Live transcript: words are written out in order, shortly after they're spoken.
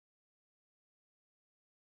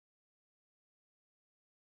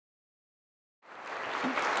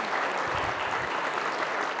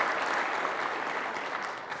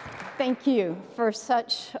Thank you for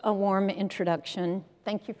such a warm introduction.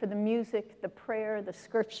 Thank you for the music, the prayer, the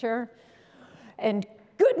scripture. And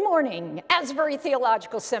good morning, Asbury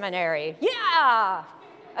Theological Seminary. Yeah!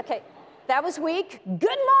 Okay, that was weak.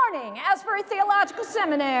 Good morning, Asbury Theological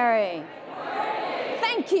Seminary.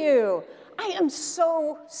 Thank you. I am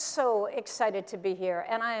so excited to be here,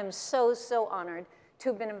 and I am so honored to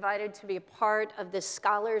have been invited to be a part of this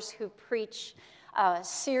Scholars Who Preach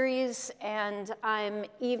series, and I'm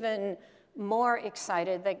even more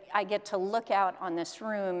excited that I get to look out on this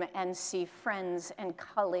room and see friends and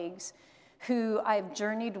colleagues who I've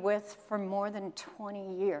journeyed with for more than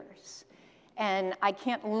 20 years. And I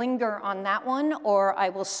can't linger on that one, or I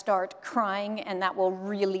will start crying, and that will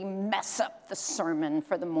really mess up the sermon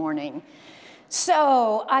for the morning.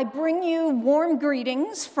 So I bring you warm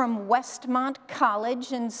greetings from Westmont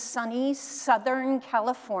College in sunny Southern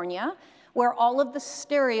California, where all of the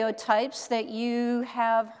stereotypes that you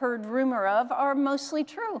have heard rumor of are mostly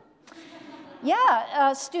true.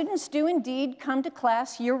 Yeah, students do indeed come to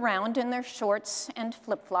class year-round in their shorts and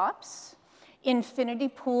flip-flops. Infinity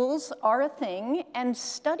pools are a thing, and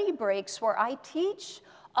study breaks where I teach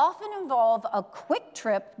often involve a quick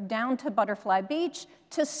trip down to Butterfly Beach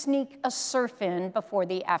to sneak a surf in before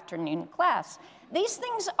the afternoon class. These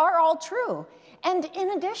things are all true. And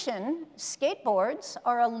in addition, skateboards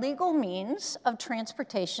are a legal means of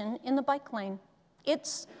transportation in the bike lane.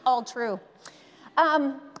 It's all true.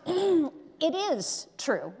 It is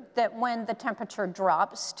true that when the temperature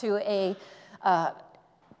drops to a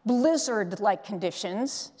blizzard-like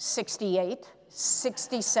conditions, 68,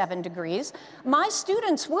 67 degrees, my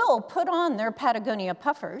students will put on their Patagonia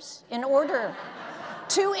puffers in order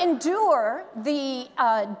to endure the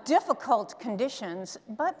difficult conditions,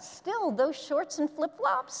 but still those shorts and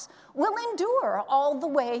flip-flops will endure all the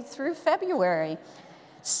way through February.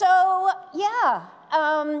 So yeah,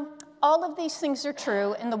 all of these things are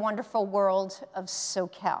true in the wonderful world of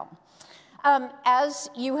SoCal. As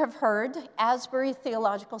you have heard, Asbury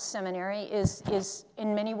Theological Seminary is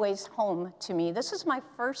in many ways home to me. This is my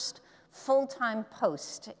first full-time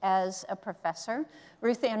post as a professor.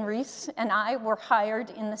 Ruth Ann Reese and I were hired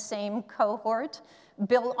in the same cohort.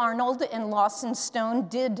 Bill Arnold and Lawson Stone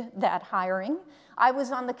did that hiring. I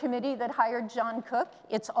was on the committee that hired John Cook.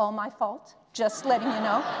 It's all my fault, just letting you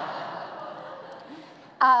know.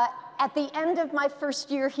 At the end of my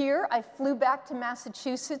first year here, I flew back to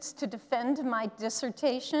Massachusetts to defend my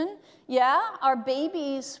dissertation. Yeah, our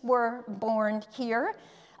babies were born here.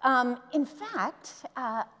 In fact,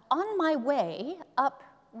 on my way up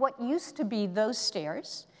what used to be those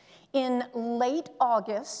stairs, in late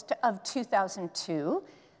August of 2002,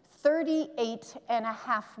 38 and a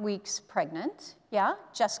half weeks pregnant, yeah,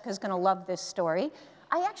 Jessica's gonna love this story,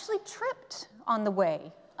 I actually tripped on the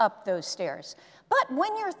way up those stairs. But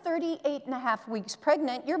when you're 38 and a half weeks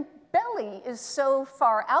pregnant, your belly is so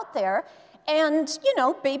far out there, and, you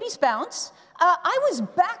know, babies bounce. I was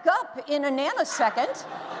back up in a nanosecond.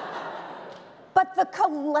 But the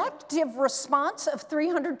collective response of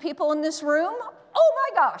 300 people in this room, oh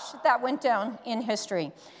my gosh, that went down in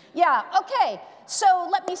history. Yeah, okay, so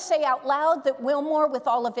let me say out loud that Wilmore, with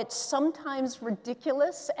all of its sometimes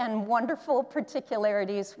ridiculous and wonderful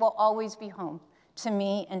particularities, will always be home to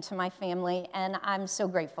me and to my family, and I'm so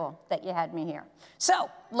grateful that you had me here. So,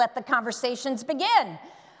 let the conversations begin.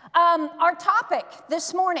 Our topic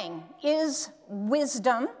this morning is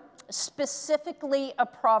wisdom, specifically a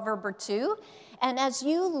proverb or two. And as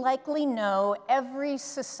you likely know, every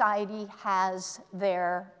society has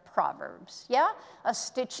their proverbs, yeah? A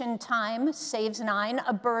stitch in time saves 9,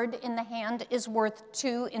 a bird in the hand is worth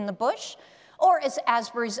 2 in the bush. Or as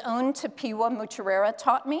Asbury's own Tepiwa Mucharera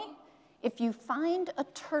taught me, if you find a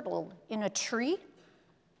turtle in a tree,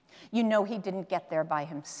 you know he didn't get there by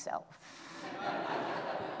himself.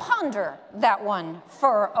 Ponder that one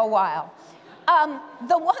for a while.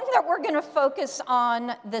 The one that we're going to focus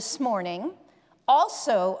on this morning,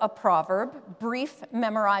 also a proverb, brief,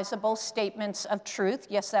 memorizable statements of truth.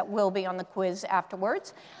 Yes, that will be on the quiz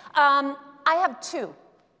afterwards. I have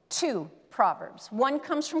two proverbs. One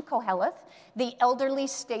comes from Koheleth, the elderly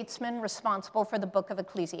statesman responsible for the book of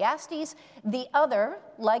Ecclesiastes. The other,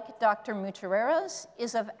 like Dr. Mucharera's,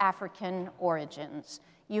 is of African origins.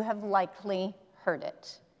 You have likely heard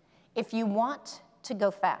it. If you want to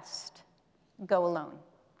go fast, go alone.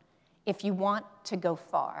 If you want to go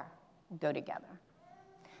far, go together.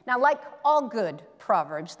 Now, like all good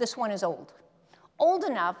proverbs, this one is old. Old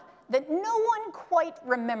enough that no one quite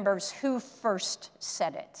remembers who first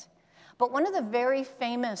said it. But one of the very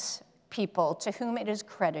famous people to whom it is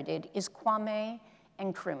credited is Kwame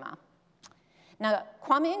Nkrumah. Now,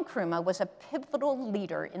 Kwame Nkrumah was a pivotal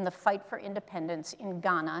leader in the fight for independence in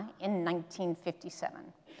Ghana in 1957,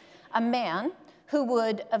 a man who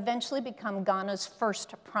would eventually become Ghana's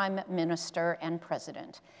first prime minister and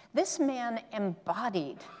president. This man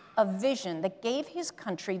embodied a vision that gave his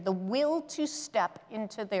country the will to step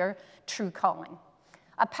into their true calling.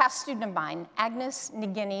 A past student of mine, Agnes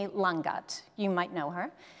Ngeni Langat, you might know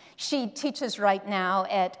her. She teaches right now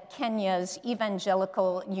at Kenya's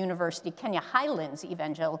Evangelical University, Kenya Highlands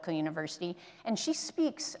Evangelical University, and she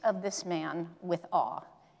speaks of this man with awe,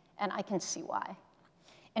 and I can see why.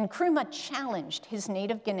 Nkrumah challenged his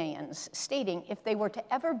native Ghanaians, stating if they were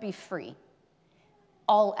to ever be free,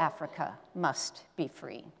 all Africa must be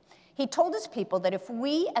free. He told his people that if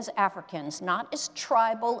we as Africans, not as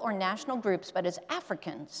tribal or national groups, but as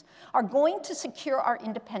Africans, are going to secure our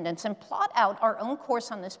independence and plot out our own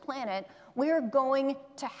course on this planet, we are going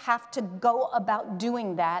to have to go about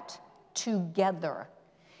doing that together.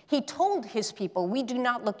 He told his people, we do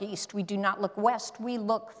not look east, we do not look west, we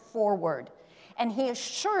look forward. And he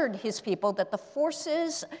assured his people that the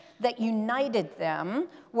forces that united them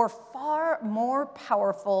were far more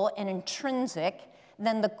powerful and intrinsic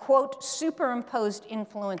than the, quote, superimposed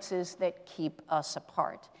influences that keep us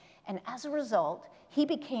apart. And as a result, he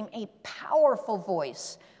became a powerful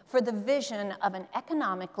voice for the vision of an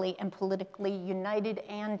economically and politically united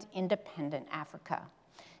and independent Africa.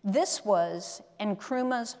 This was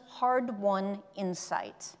Nkrumah's hard-won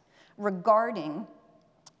insight regarding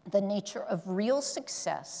the nature of real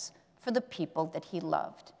success for the people that he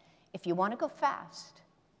loved. If you want to go fast,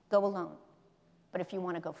 go alone. But if you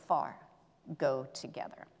want to go far, go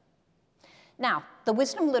together. Now, the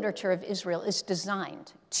wisdom literature of Israel is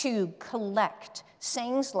designed to collect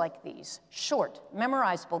sayings like these, short,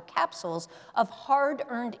 memorizable capsules of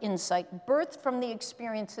hard-earned insight birthed from the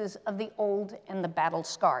experiences of the old and the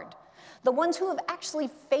battle-scarred, the ones who have actually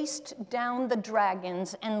faced down the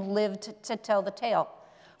dragons and lived to tell the tale,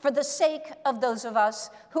 for the sake of those of us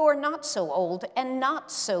who are not so old and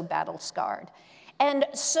not so battle-scarred. And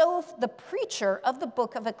so the preacher of the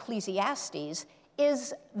book of Ecclesiastes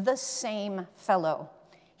is the same fellow.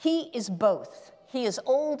 He is both. He is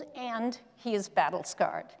old and he is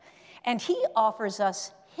battle-scarred. And he offers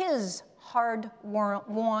us his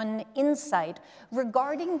hard-won insight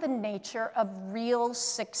regarding the nature of real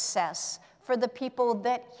success for the people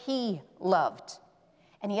that he loved.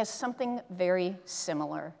 And he has something very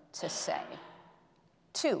similar to say.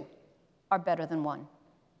 Two are better than one,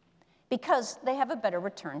 because they have a better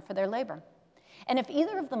return for their labor. And if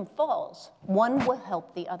either of them falls, one will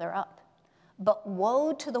help the other up. But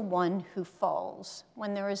woe to the one who falls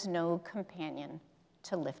when there is no companion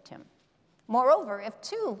to lift him. Moreover, if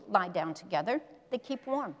two lie down together, they keep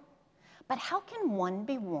warm. But how can one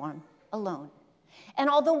be warm alone?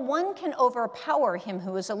 And although one can overpower him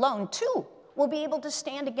who is alone, two will be able to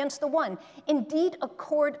stand against the one. Indeed, a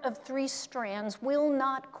cord of 3 strands will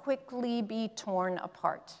not quickly be torn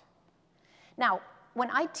apart. Now,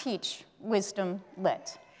 when I teach wisdom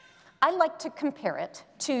lit, I like to compare it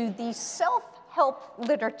to the self-help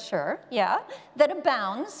literature, that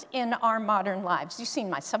abounds in our modern lives. You've seen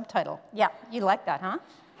my subtitle. Yeah, you like that, huh?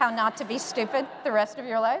 How not to be stupid the rest of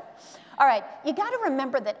your life? All right, you got to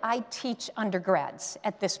remember that I teach undergrads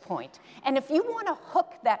at this point. And if you want to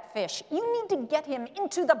hook that fish, you need to get him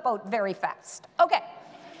into the boat very fast. Okay,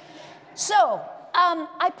 so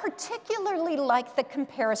I particularly like the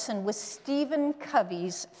comparison with Stephen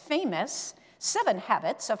Covey's famous 7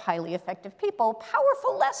 Habits of Highly Effective People,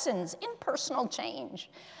 Powerful Lessons in Personal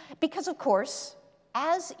Change. Because, of course,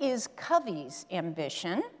 as is Covey's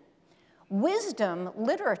ambition, wisdom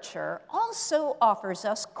literature also offers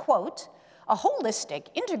us, quote, a holistic,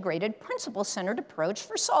 integrated, principle-centered approach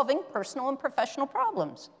for solving personal and professional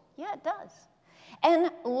problems. Yeah, it does.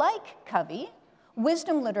 And like Covey,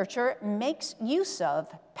 wisdom literature makes use of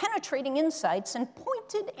penetrating insights and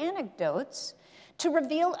pointed anecdotes to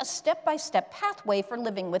reveal a step-by-step pathway for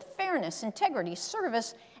living with fairness, integrity,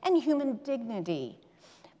 service, and human dignity.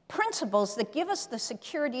 Principles that give us the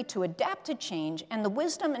security to adapt to change and the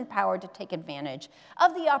wisdom and power to take advantage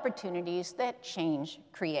of the opportunities that change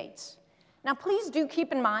creates. Now, please do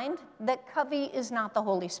keep in mind that Covey is not the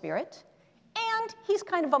Holy Spirit, and he's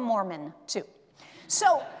kind of a Mormon, too.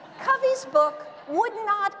 So Covey's book would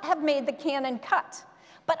not have made the canon cut,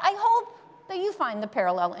 but I hope that you find the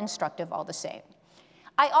parallel instructive all the same.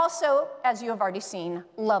 I also, as you have already seen,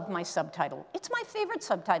 love my subtitle. It's my favorite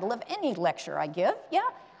subtitle of any lecture I give,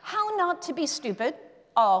 How not to be stupid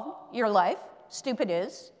all your life. Stupid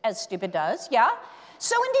is as stupid does,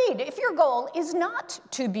 So indeed, if your goal is not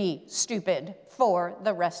to be stupid for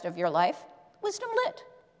the rest of your life, wisdom lit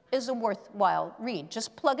is a worthwhile read.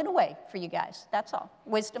 Just plug it away for you guys. That's all.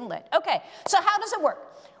 Wisdom lit. Okay, so how does it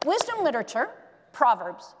work? Wisdom literature,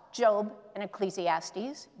 Proverbs, Job, and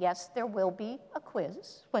Ecclesiastes. Yes, there will be a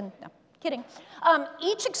quiz. No, kidding.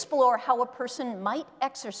 Each explore how a person might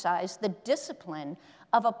exercise the discipline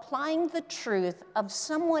of applying the truth of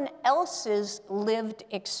someone else's lived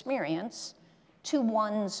experience to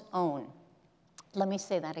one's own. Let me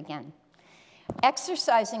say that again.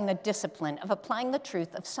 Exercising the discipline of applying the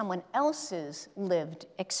truth of someone else's lived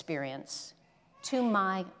experience to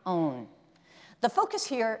my own. The focus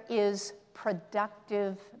here is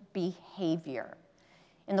productive behavior.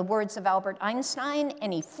 In the words of Albert Einstein,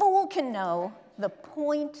 any fool can know, the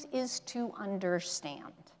point is to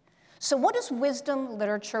understand. So what does wisdom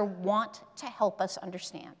literature want to help us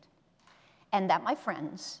understand? And that, my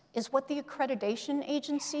friends, is what the accreditation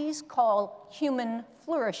agencies call human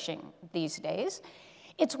flourishing these days.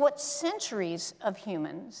 It's what centuries of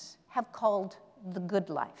humans have called the good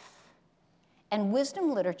life. And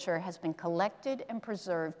wisdom literature has been collected and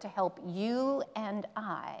preserved to help you and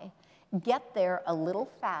I get there a little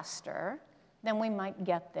faster than we might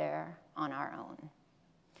get there on our own.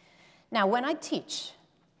 Now, when I teach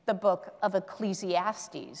the book of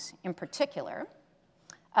Ecclesiastes in particular,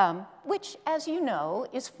 which, as you know,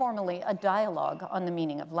 is formally a dialogue on the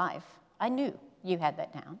meaning of life. I knew you had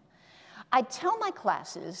that down. I tell my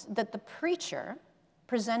classes that the preacher,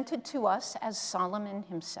 presented to us as Solomon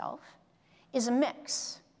himself, is a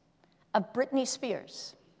mix of Britney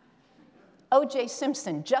Spears, O.J.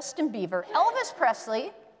 Simpson, Justin Bieber, Elvis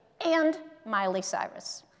Presley, and Miley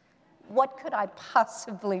Cyrus. What could I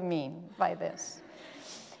possibly mean by this?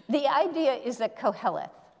 The idea is that Koheleth,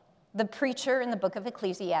 the preacher in the book of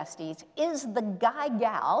Ecclesiastes, is the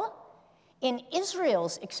guy-gal in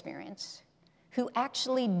Israel's experience who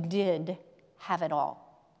actually did have it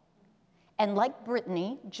all. And like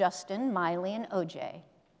Brittany, Justin, Miley, and OJ,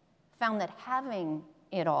 found that having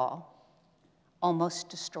it all almost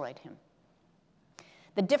destroyed him.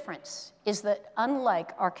 The difference is that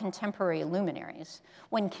unlike our contemporary luminaries,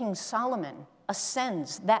 when King Solomon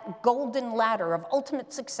ascends that golden ladder of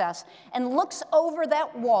ultimate success and looks over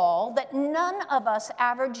that wall that none of us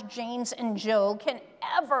average Janes and Joe can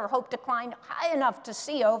ever hope to climb high enough to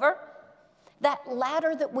see over, that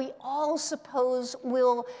ladder that we all suppose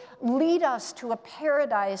will lead us to a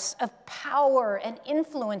paradise of power and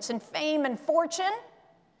influence and fame and fortune,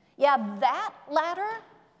 yeah, that ladder,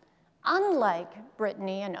 unlike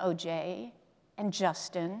Brittany and OJ and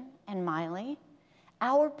Justin and Miley,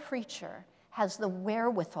 our preacher has the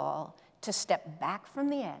wherewithal to step back from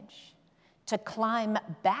the edge, to climb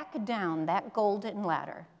back down that golden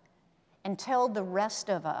ladder and tell the rest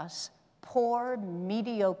of us, poor,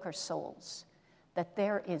 mediocre souls, that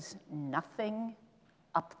there is nothing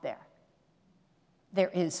up there.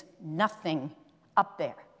 There is nothing up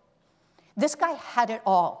there. This guy had it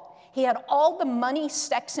all. He had all the money,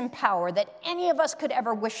 sex, and power that any of us could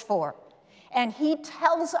ever wish for. And he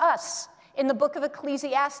tells us in the book of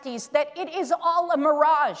Ecclesiastes that it is all a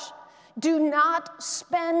mirage. Do not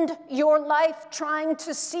spend your life trying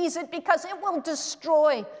to seize it because it will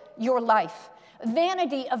destroy your life.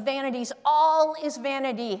 Vanity of vanities, all is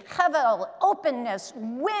vanity. Hevel, openness,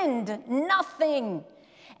 wind, nothing.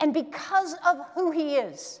 And because of who he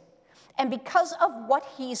is, and because of what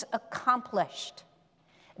he's accomplished,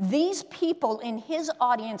 these people in his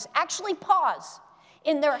audience actually pause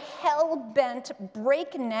in their hell-bent,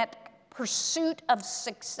 breakneck pursuit of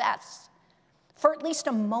success for at least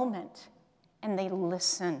a moment, and they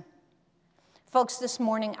listen. Folks, this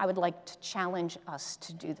morning I would like to challenge us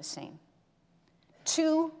to do the same.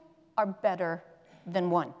 Two are better than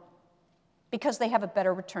one because they have a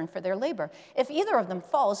better return for their labor. If either of them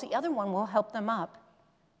falls, the other one will help them up.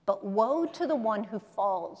 But woe to the one who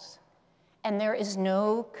falls, and there is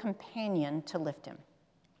no companion to lift him.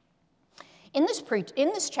 In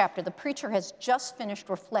this chapter, the preacher has just finished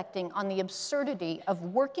reflecting on the absurdity of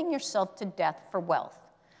working yourself to death for wealth.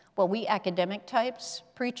 Well, we academic types,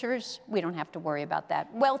 preachers, we don't have to worry about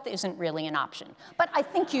that. Wealth isn't really an option. But I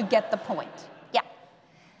think you get the point. Yeah.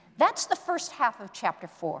 That's the first half of chapter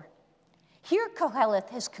 4. Here, Koheleth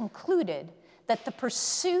has concluded that the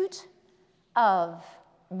pursuit of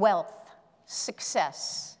wealth,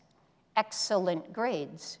 success, excellent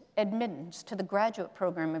grades, admittance to the graduate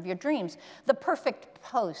program of your dreams, the perfect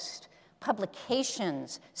post,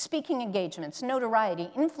 publications, speaking engagements, notoriety,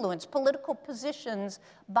 influence, political positions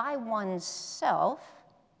by oneself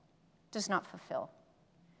does not fulfill.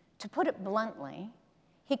 To put it bluntly,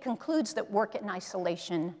 he concludes that work in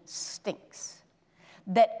isolation stinks,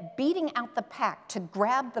 that beating out the pack to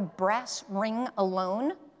grab the brass ring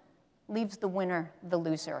alone leaves the winner the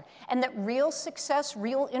loser. And that real success,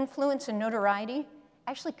 real influence, and notoriety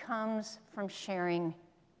actually comes from sharing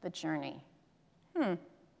the journey.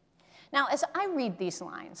 Now, as I read these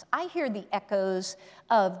lines, I hear the echoes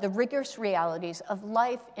of the rigorous realities of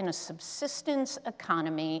life in a subsistence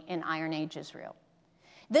economy in Iron Age Israel.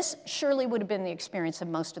 This surely would have been the experience of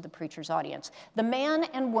most of the preacher's audience. The man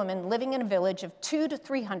and woman living in a village of 200 to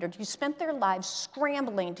 300 who spent their lives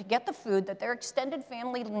scrambling to get the food that their extended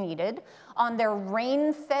family needed on their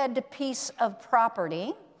rain-fed piece of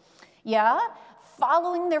property,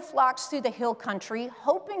 following their flocks through the hill country,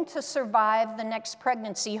 hoping to survive the next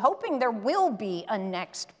pregnancy, hoping there will be a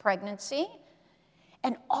next pregnancy,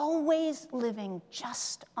 and always living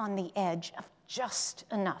just on the edge of just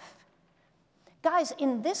enough. Guys,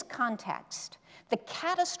 in this context, the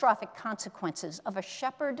catastrophic consequences of a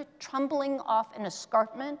shepherd tumbling off an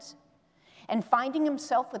escarpment and finding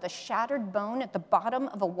himself with a shattered bone at the bottom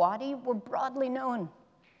of a wadi were broadly known,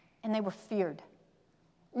 and they were feared.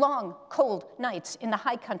 Long, cold nights in the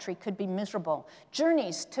high country could be miserable.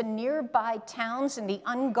 Journeys to nearby towns in the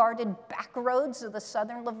unguarded back roads of the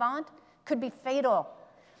southern Levant could be fatal.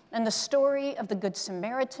 And the story of the Good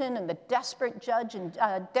Samaritan and the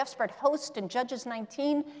desperate host in Judges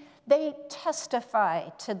 19, they testify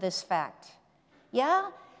to this fact.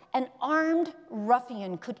 An armed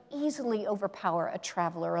ruffian could easily overpower a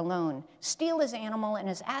traveler alone, steal his animal and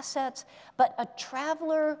his assets, but a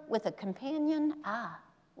traveler with a companion,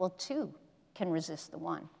 two can resist the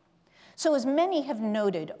one. So as many have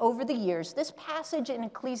noted over the years, this passage in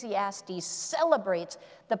Ecclesiastes celebrates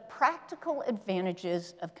the practical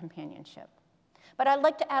advantages of companionship. But I'd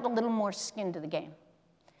like to add a little more skin to the game.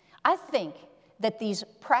 I think that these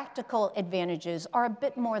practical advantages are a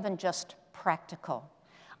bit more than just practical.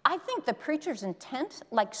 I think the preacher's intent,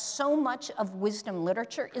 like so much of wisdom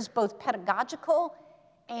literature, is both pedagogical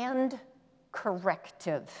and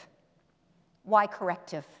corrective. Why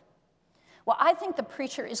corrective? Well, I think the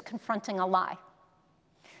preacher is confronting a lie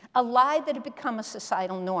that had become a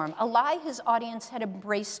societal norm, a lie his audience had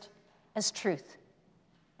embraced as truth,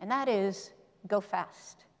 and that is, go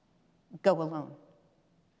fast, go alone.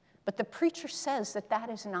 But the preacher says that that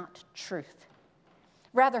is not truth.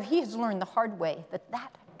 Rather, he has learned the hard way that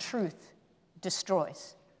that truth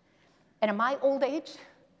destroys. And in my old age,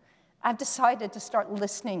 I've decided to start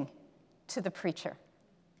listening to the preacher.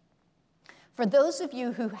 For those of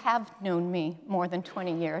you who have known me more than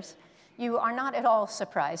 20 years, you are not at all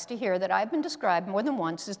surprised to hear that I've been described more than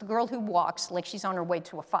once as the girl who walks like she's on her way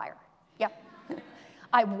to a fire.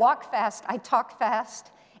 I walk fast, I talk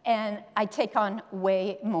fast, and I take on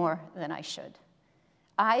way more than I should.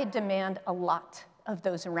 I demand a lot of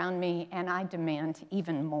those around me, and I demand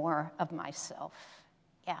even more of myself.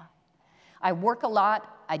 I work a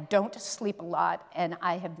lot, I don't sleep a lot, and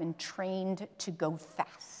I have been trained to go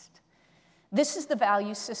fast. This is the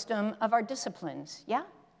value system of our disciplines,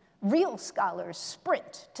 Real scholars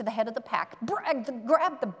sprint to the head of the pack, grab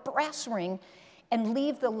the brass ring, and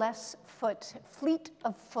leave the fleet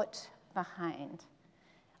of foot behind.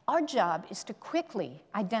 Our job is to quickly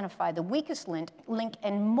identify the weakest link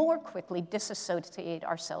and more quickly disassociate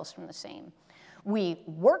ourselves from the same. We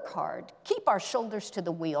work hard, keep our shoulders to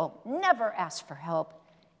the wheel, never ask for help,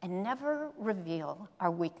 and never reveal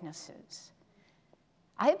our weaknesses.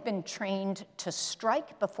 I have been trained to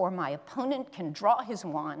strike before my opponent can draw his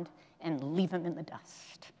wand and leave him in the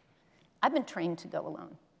dust. I've been trained to go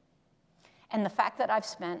alone. And the fact that I've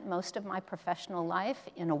spent most of my professional life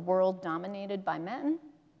in a world dominated by men,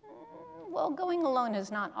 well, going alone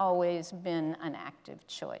has not always been an active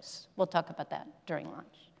choice. We'll talk about that during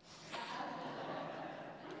lunch.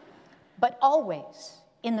 But always,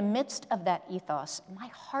 in the midst of that ethos, my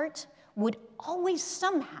heart would always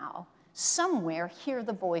somehow, somewhere, hear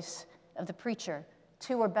the voice of the preacher.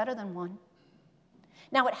 Two are better than one.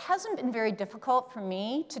 Now, it hasn't been very difficult for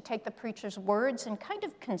me to take the preacher's words and kind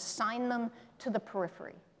of consign them to the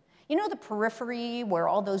periphery. You know, the periphery where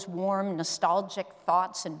all those warm, nostalgic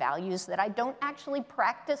thoughts and values that I don't actually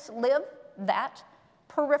practice live, that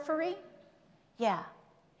periphery?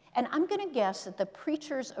 And I'm going to guess that the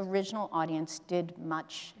preacher's original audience did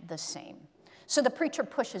much the same. So the preacher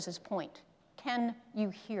pushes his point. Can you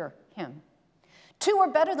hear him? Two are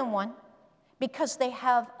better than one because they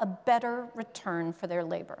have a better return for their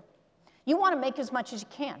labor. You want to make as much as you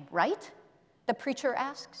can, right? The preacher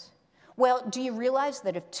asks. Well, do you realize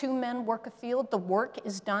that if two men work a field, the work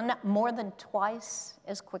is done more than twice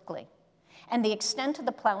as quickly? And the extent of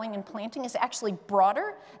the plowing and planting is actually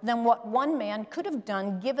broader than what one man could have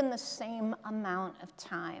done given the same amount of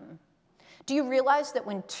time. Do you realize that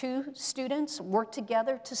when two students work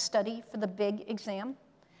together to study for the big exam,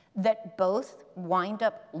 that both wind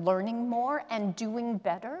up learning more and doing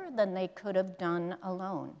better than they could have done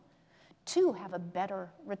alone. Two have a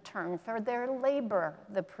better return for their labor,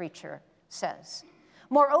 the preacher says.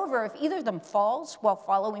 Moreover, if either of them falls while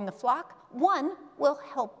following the flock, one will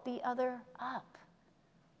help the other up.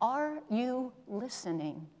 Are you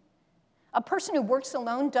listening? A person who works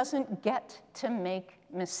alone doesn't get to make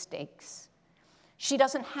mistakes. She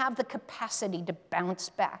doesn't have the capacity to bounce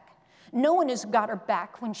back. No one has got her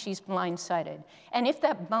back when she's blindsided. And if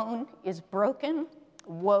that bone is broken,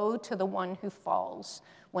 woe to the one who falls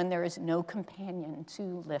when there is no companion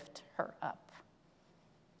to lift her up.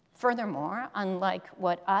 Furthermore, unlike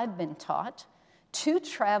what I've been taught, two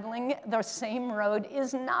traveling the same road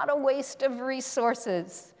is not a waste of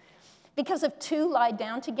resources. Because if two lie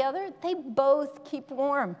down together, they both keep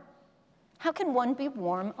warm. How can one be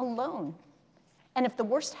warm alone? And if the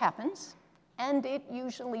worst happens, and it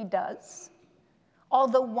usually does,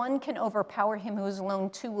 although one can overpower him who is alone,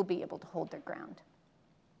 two will be able to hold their ground.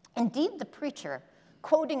 Indeed, the preacher,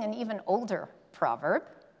 quoting an even older proverb,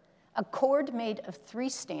 a cord made of three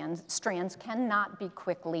strands cannot be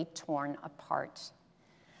quickly torn apart.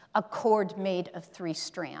 A cord made of three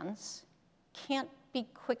strands can't be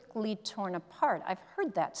quickly torn apart. I've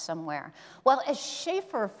heard that somewhere. Well, as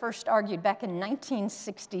Schaeffer first argued back in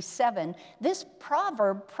 1967, this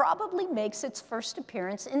proverb probably makes its first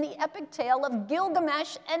appearance in the epic tale of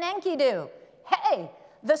Gilgamesh and Enkidu. Hey,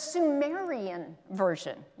 the Sumerian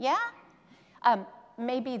version, yeah?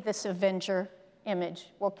 Maybe this Avenger image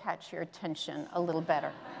will catch your attention a little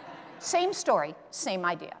better. Same story, same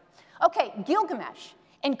idea. Okay, Gilgamesh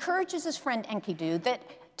encourages his friend Enkidu that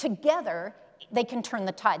together they can turn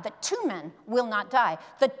the tide, that two men will not die.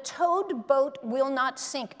 The towed boat will not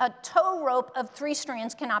sink. A tow rope of three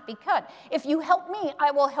strands cannot be cut. If you help me,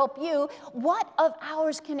 I will help you. What of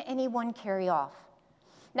ours can anyone carry off?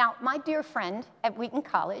 Now, my dear friend at Wheaton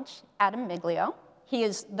College, Adam Miglio, he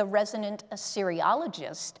is the resident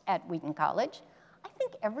Assyriologist at Wheaton College. I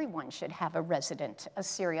think everyone should have a resident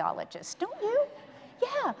Assyriologist, don't you?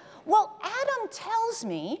 Yeah. Well, Adam tells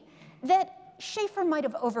me that Schaeffer might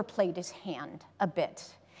have overplayed his hand a bit,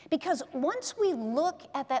 because once we look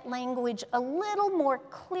at that language a little more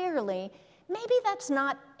clearly, maybe that's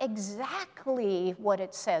not exactly what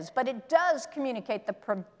it says, but it does communicate the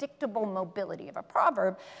predictable mobility of a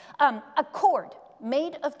proverb. A cord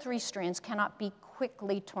made of three strands cannot be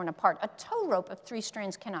quickly torn apart. A tow rope of three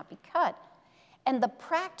strands cannot be cut. And the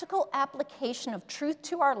practical application of truth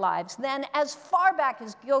to our lives, then, as far back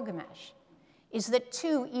as Gilgamesh, is that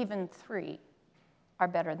two, even three, are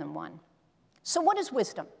better than one. So what is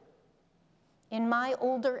wisdom? In my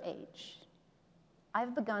older age,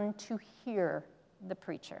 I've begun to hear the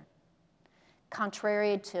preacher.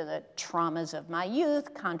 Contrary to the traumas of my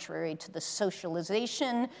youth, contrary to the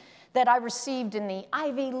socialization that I received in the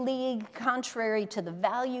Ivy League, contrary to the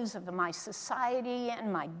values of my society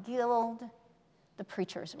and my guild, the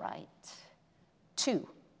preacher's right. Two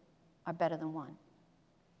are better than one.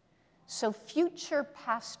 So future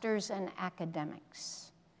pastors and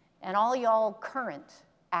academics, and all y'all current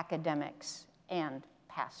academics and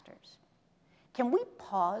pastors, can we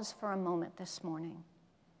pause for a moment this morning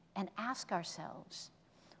and ask ourselves,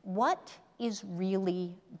 what is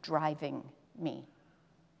really driving me?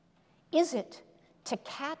 Is it to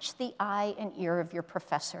catch the eye and ear of your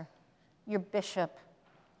professor, your bishop,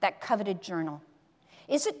 that coveted journal?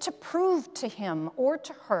 Is it to prove to him or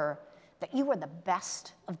to her that you are the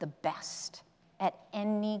best of the best at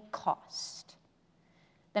any cost?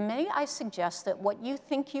 Then may I suggest that what you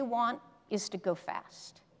think you want is to go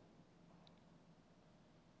fast.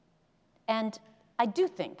 And I do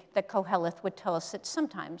think that Koheleth would tell us that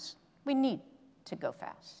sometimes we need to go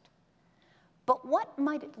fast. But what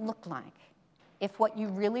might it look like if what you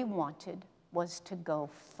really wanted was to go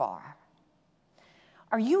far?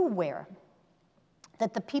 Are you aware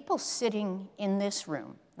that the people sitting in this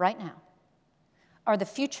room right now are the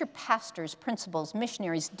future pastors, principals,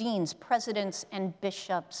 missionaries, deans, presidents, and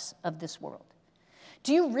bishops of this world?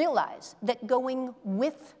 Do you realize that going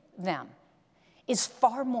with them is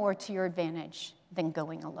far more to your advantage than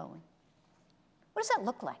going alone? What does that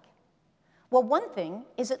look like? Well, one thing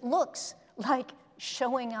is it looks like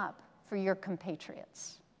showing up for your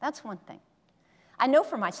compatriots. That's one thing. I know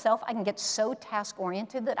for myself, I can get so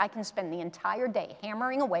task-oriented that I can spend the entire day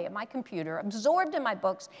hammering away at my computer, absorbed in my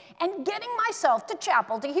books, and getting myself to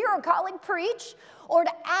chapel to hear a colleague preach or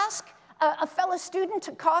to ask a fellow student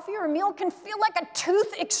to coffee or a meal can feel like a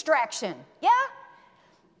tooth extraction, yeah?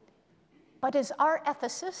 But as our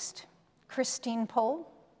ethicist, Christine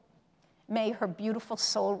Pohl, may her beautiful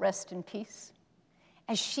soul rest in peace,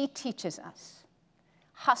 as she teaches us,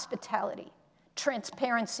 hospitality,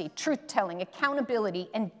 transparency, truth-telling, accountability,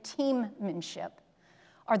 and teammanship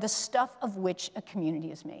are the stuff of which a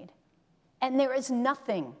community is made. And there is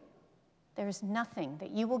nothing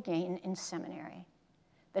that you will gain in seminary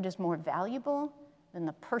that is more valuable than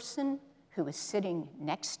the person who is sitting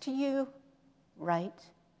next to you right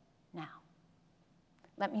now.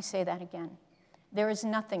 Let me say that again. There is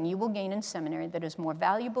nothing you will gain in seminary that is more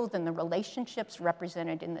valuable than the relationships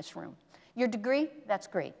represented in this room. Your degree, that's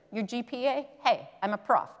great. Your GPA, hey, I'm a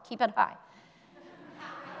prof, keep it high.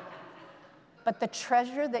 But the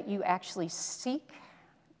treasure that you actually seek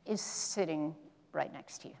is sitting right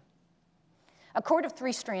next to you. A cord of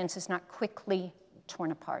 3 strands is not quickly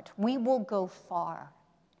torn apart. We will go far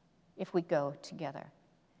if we go together.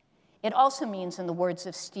 It also means, in the words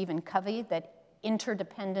of Stephen Covey, that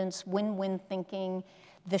interdependence, win-win thinking,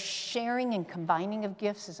 the sharing and combining of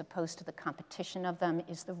gifts as opposed to the competition of them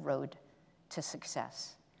is the road to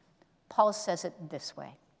success. Paul says it this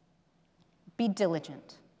way: be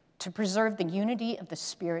diligent to preserve the unity of the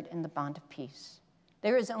Spirit in the bond of peace.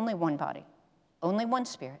 There is only one body, only one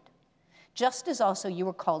Spirit, just as also you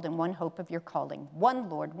were called in one hope of your calling, one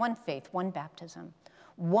Lord, one faith, one baptism,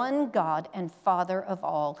 one God and Father of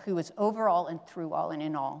all, who is over all and through all and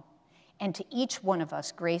in all. And to each one of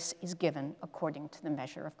us grace is given according to the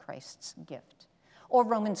measure of Christ's gift. Or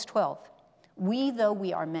Romans 12, we, though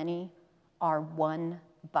we are many, are one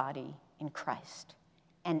body in Christ,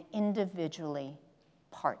 and individually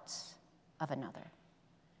parts of another.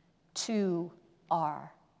 2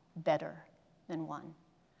 are better than 1.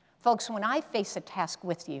 Folks, when I face a task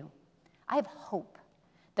with you, I have hope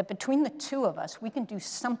that between the 2 of us, we can do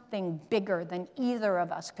something bigger than either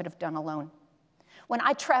of us could have done alone. When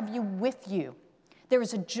I travel with you, there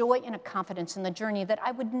is a joy and a confidence in the journey that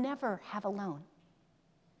I would never have alone.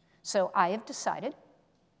 So I have decided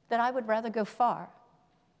that I would rather go far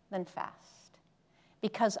than fast,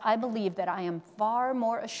 because I believe that I am far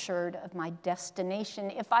more assured of my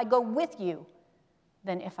destination if I go with you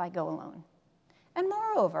than if I go alone. And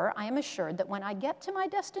moreover, I am assured that when I get to my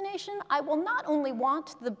destination, I will not only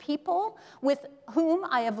want the people with whom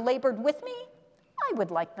I have labored with me, I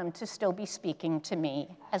would like them to still be speaking to me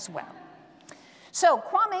as well. So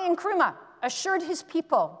Kwame Nkrumah assured his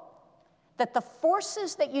people that the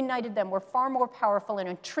forces that united them were far more powerful and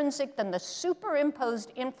intrinsic than the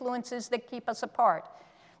superimposed influences that keep us apart.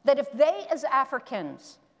 That if they, as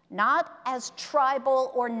Africans, not as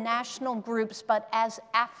tribal or national groups, but as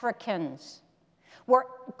Africans, were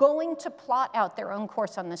going to plot out their own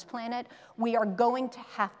course on this planet, we are going to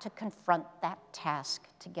have to confront that task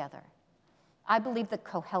together. I believe that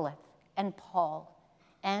Koheleth and Paul,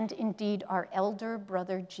 and indeed our elder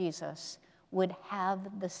brother Jesus, would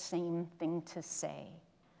have the same thing to say.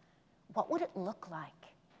 What would it look like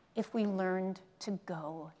if we learned to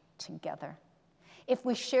go together? If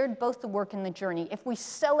we shared both the work and the journey, if we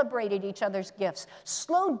celebrated each other's gifts,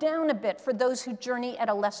 slowed down a bit for those who journey at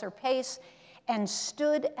a lesser pace, and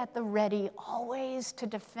stood at the ready always to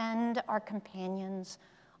defend our companions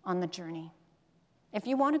on the journey. If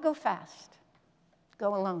you want to go fast,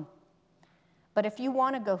 go alone. But if you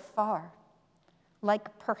want to go far,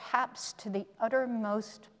 like perhaps to the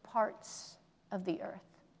uttermost parts of the earth,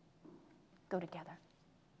 go together.